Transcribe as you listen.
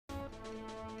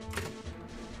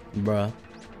Bruh.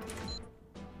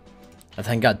 I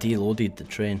think I deloaded the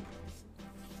train.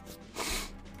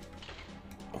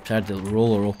 Tried the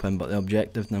roller open, but the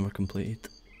objective never completed.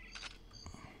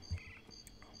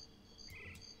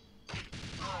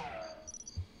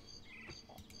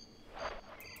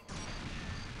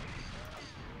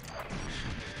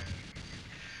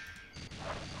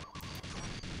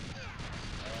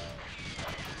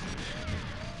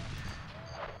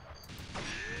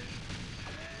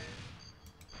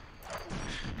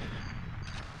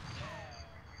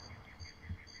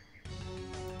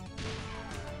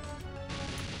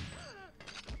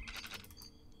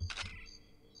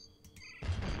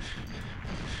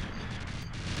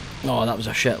 Oh, that was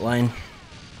a shit line.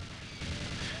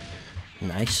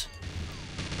 Nice.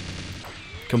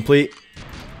 Complete.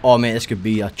 Oh, mate, this could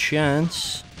be a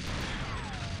chance.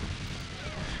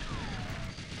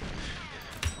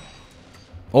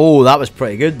 Oh, that was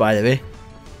pretty good, by the way.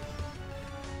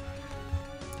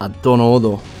 I don't know,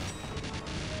 though.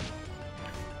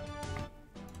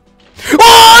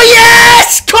 Oh,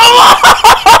 yes! Come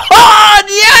on!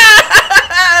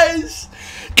 Yes!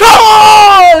 Come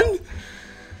on!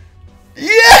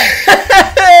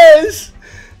 Yes!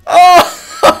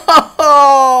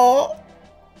 Oh!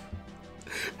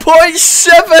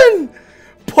 0.7!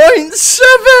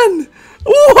 0.7!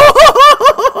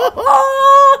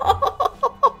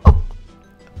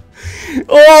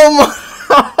 Oh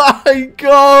my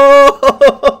god!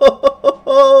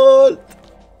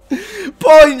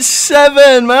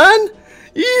 0.7, man!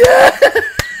 Yes!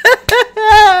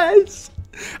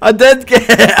 I did get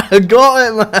it! I got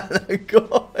it, man! I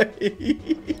got it!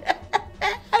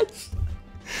 Yes!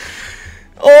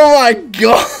 Oh my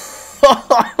god!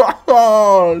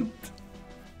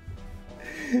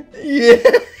 Yeah!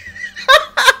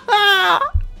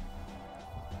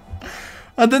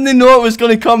 I didn't know it was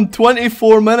going to come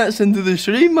 24 minutes into the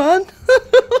stream, man.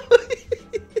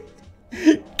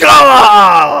 Come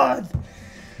on!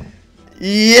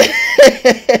 Yes!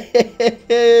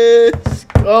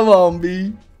 Come on,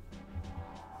 B.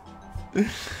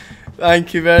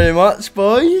 Thank you very much,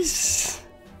 boys.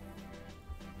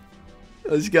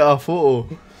 Let's get a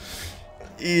photo.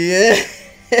 Yeah.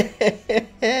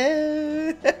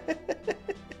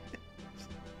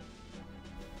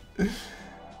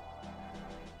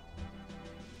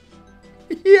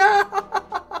 Yes.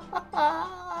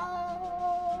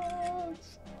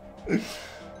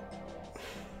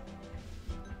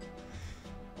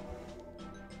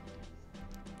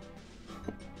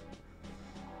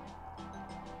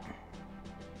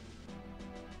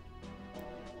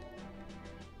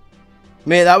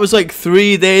 Mate, that was like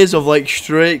 3 days of like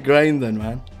straight grinding,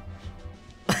 man.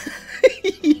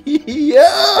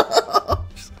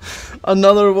 Yes!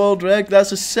 Another world record.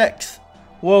 That's the 6th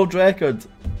world record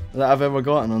that I've ever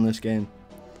gotten on this game.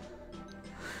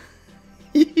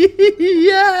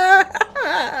 Yes!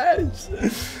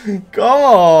 Come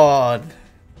on!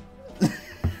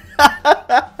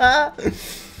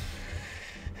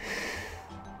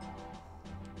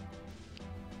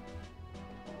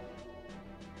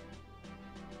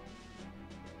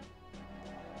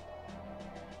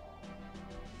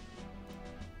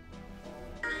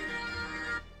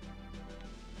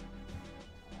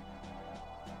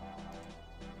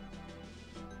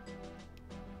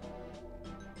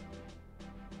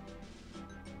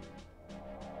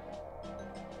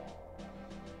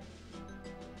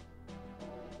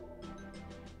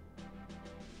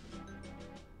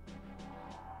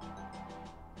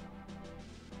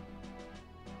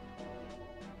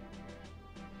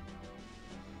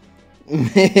 Man,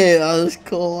 that was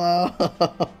close.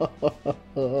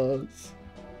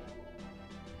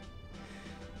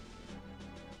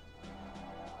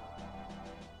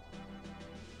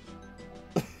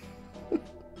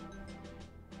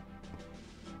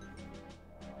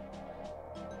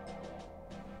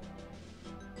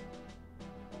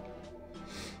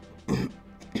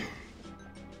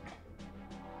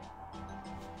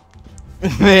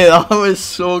 Man, that was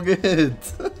so good.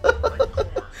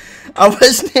 I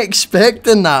wasn't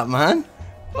expecting that, man.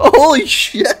 Holy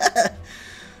shit.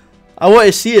 I want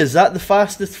to see, is that the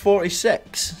fastest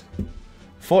 46?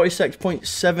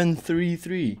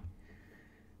 46.733.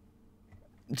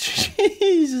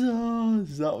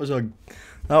 Jesus,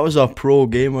 that was a pro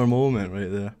gamer moment right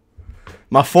there.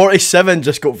 My 47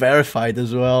 just got verified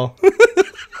as well.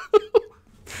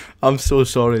 I'm so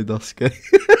sorry, Dusky.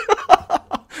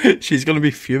 She's gonna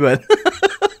be fuming.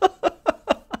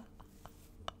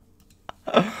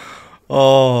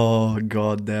 Oh,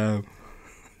 god damn.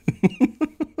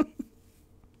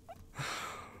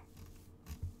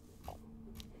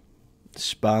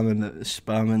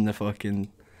 spamming the fucking...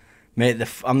 Mate,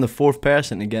 I'm the 4th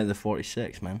person to get the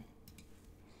 46, man.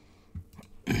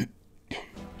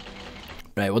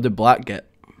 Right, what did Black get?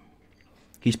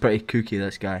 He's pretty kooky,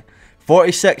 this guy.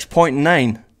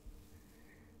 46.9.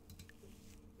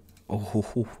 Oh ho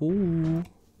ho ho.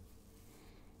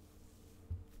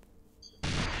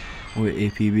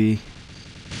 Wait, APB.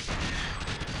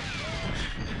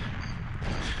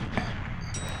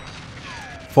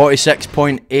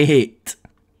 $46.8.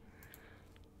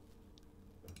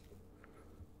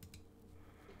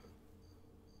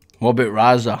 What about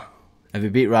Raza? If we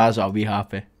beat Raza, I'll be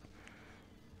happy.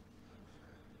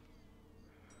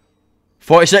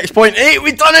 46.8,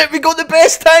 we done it! We got the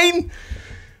best time!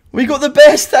 We got the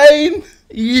best time!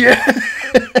 Yeah!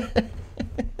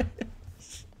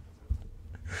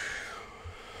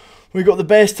 We got the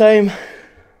best time.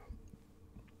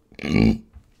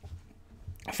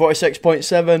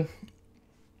 46.7.